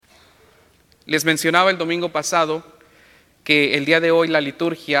Les mencionaba el domingo pasado que el día de hoy la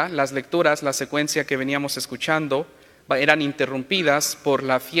liturgia, las lecturas, la secuencia que veníamos escuchando eran interrumpidas por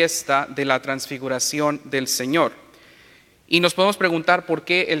la fiesta de la transfiguración del Señor. Y nos podemos preguntar por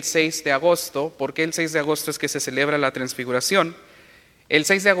qué el 6 de agosto, por qué el 6 de agosto es que se celebra la transfiguración. El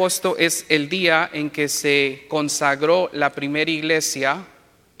 6 de agosto es el día en que se consagró la primera iglesia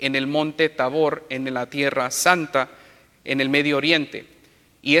en el monte Tabor, en la Tierra Santa, en el Medio Oriente.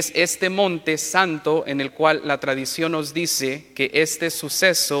 Y es este monte santo en el cual la tradición nos dice que este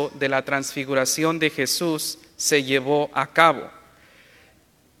suceso de la transfiguración de Jesús se llevó a cabo.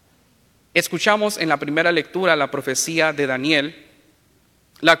 Escuchamos en la primera lectura la profecía de Daniel,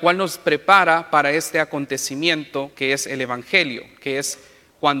 la cual nos prepara para este acontecimiento que es el Evangelio, que es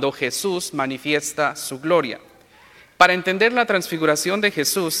cuando Jesús manifiesta su gloria. Para entender la transfiguración de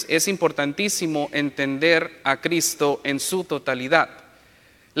Jesús es importantísimo entender a Cristo en su totalidad.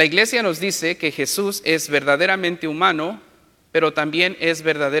 La Iglesia nos dice que Jesús es verdaderamente humano, pero también es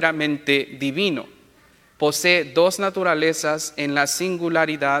verdaderamente divino. Posee dos naturalezas en la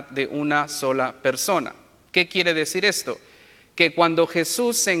singularidad de una sola persona. ¿Qué quiere decir esto? Que cuando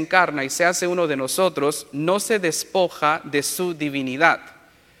Jesús se encarna y se hace uno de nosotros, no se despoja de su divinidad.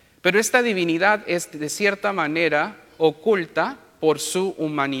 Pero esta divinidad es de cierta manera oculta por su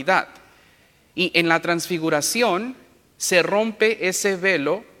humanidad. Y en la transfiguración se rompe ese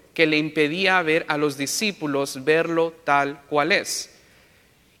velo que le impedía ver a los discípulos verlo tal cual es.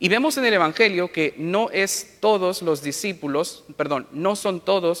 Y vemos en el Evangelio que no son todos los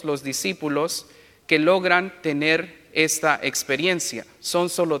discípulos que logran tener esta experiencia. Son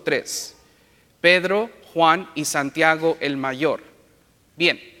solo 3: Pedro, Juan y Santiago el mayor.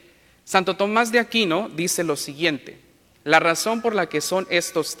 Bien, Santo Tomás de Aquino dice lo siguiente: la razón por la que son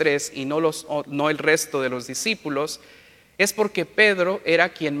estos 3 y no el resto de los discípulos es porque Pedro era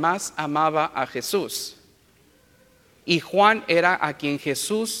quien más amaba a Jesús. Y Juan era a quien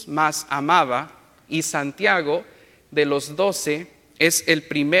Jesús más amaba, y Santiago, de los 12, es el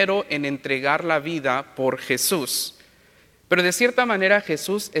primero en entregar la vida por Jesús. Pero de cierta manera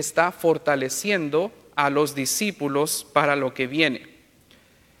Jesús está fortaleciendo a los discípulos para lo que viene.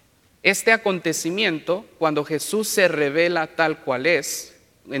 Este acontecimiento, cuando Jesús se revela tal cual es,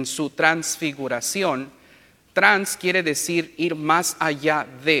 en su transfiguración, trans quiere decir ir más allá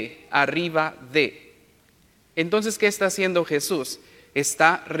de, arriba de. Entonces, ¿qué está haciendo Jesús?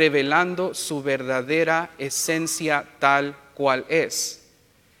 Está revelando su verdadera esencia tal cual es.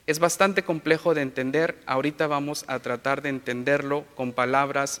 Es bastante complejo de entender. Ahorita vamos a tratar de entenderlo con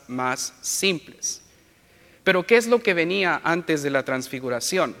palabras más simples. Pero ¿qué es lo que venía antes de la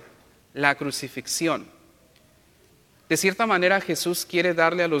transfiguración? La crucifixión. De cierta manera, Jesús quiere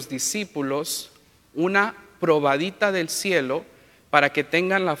darle a los discípulos una probadita del cielo para que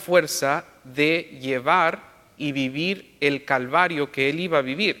tengan la fuerza de llevar y vivir el calvario que él iba a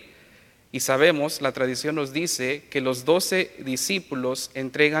vivir. Y sabemos, la tradición nos dice que los 12 discípulos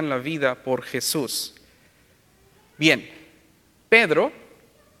entregan la vida por Jesús. Bien, Pedro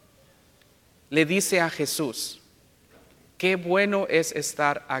le dice a Jesús: qué bueno es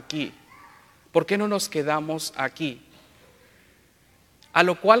estar aquí. ¿Por qué no nos quedamos aquí? A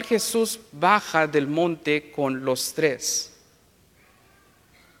lo cual Jesús baja del monte con los 3.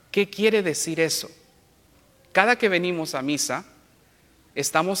 ¿Qué quiere decir eso? Cada que venimos a misa,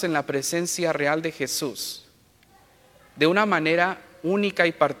 estamos en la presencia real de Jesús, de una manera única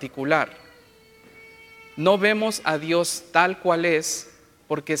y particular. No vemos a Dios tal cual es,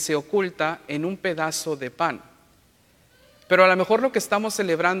 porque se oculta en un pedazo de pan. Pero a lo mejor lo que estamos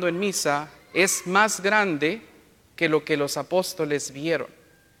celebrando en misa es más grande que lo que los apóstoles vieron,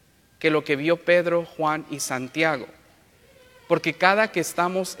 que lo que vio Pedro, Juan y Santiago. Porque cada que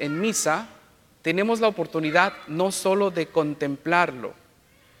estamos en misa, tenemos la oportunidad no solo de contemplarlo,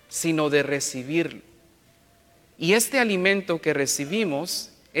 sino de recibirlo. Y este alimento que recibimos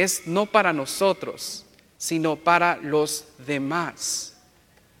es no para nosotros, sino para los demás.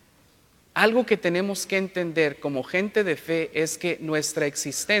 Algo que tenemos que entender como gente de fe es que nuestra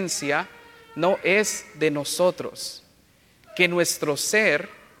existencia no es de nosotros, que nuestro ser,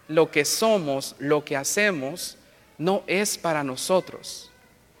 lo que somos, lo que hacemos, no es para nosotros.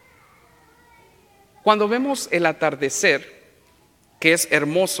 Cuando vemos el atardecer, que es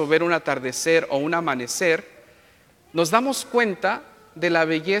hermoso ver un atardecer o un amanecer, nos damos cuenta de la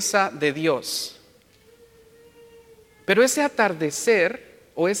belleza de Dios. Pero ese atardecer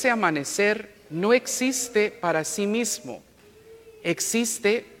o ese amanecer no existe para sí mismo,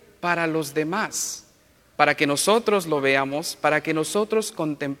 existe para los demás, para que nosotros lo veamos, para que nosotros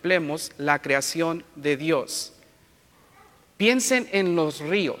contemplemos la creación de Dios. Piensen en los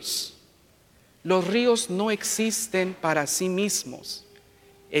ríos. Los ríos no existen para sí mismos,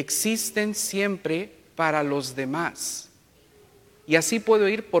 existen siempre para los demás. Y así puedo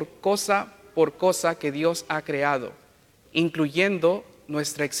ir por cosa que Dios ha creado, incluyendo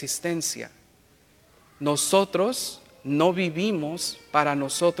nuestra existencia. Nosotros no vivimos para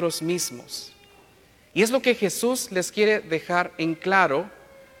nosotros mismos. Y es lo que Jesús les quiere dejar en claro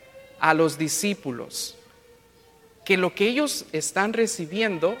a los discípulos, que lo que ellos están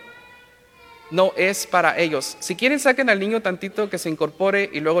recibiendo no es para ellos. Si quieren, saquen al niño tantito que se incorpore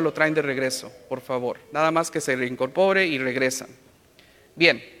y luego lo traen de regreso, por favor. Nada más que se reincorpore y regresan.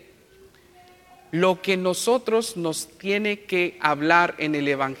 Bien, lo que nosotros nos tiene que hablar en el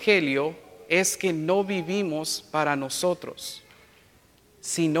Evangelio es que no vivimos para nosotros,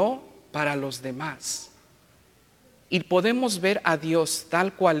 sino para los demás. Y podemos ver a Dios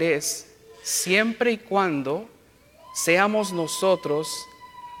tal cual es, siempre y cuando seamos nosotros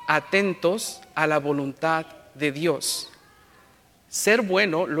atentos a la voluntad de Dios. Ser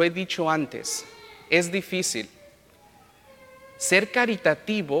bueno, lo he dicho antes, es difícil. Ser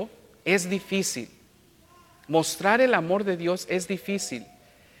caritativo es difícil. Mostrar el amor de Dios es difícil,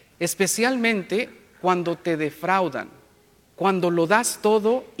 especialmente cuando te defraudan, cuando lo das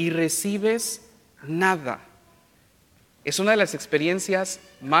todo y recibes nada. Es una de las experiencias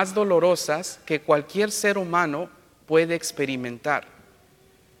más dolorosas que cualquier ser humano puede experimentar.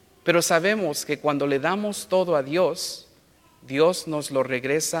 Pero sabemos que cuando le damos todo a Dios, Dios nos lo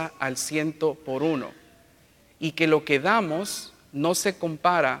regresa al 100%, y que lo que damos no se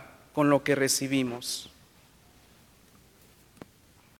compara con lo que recibimos.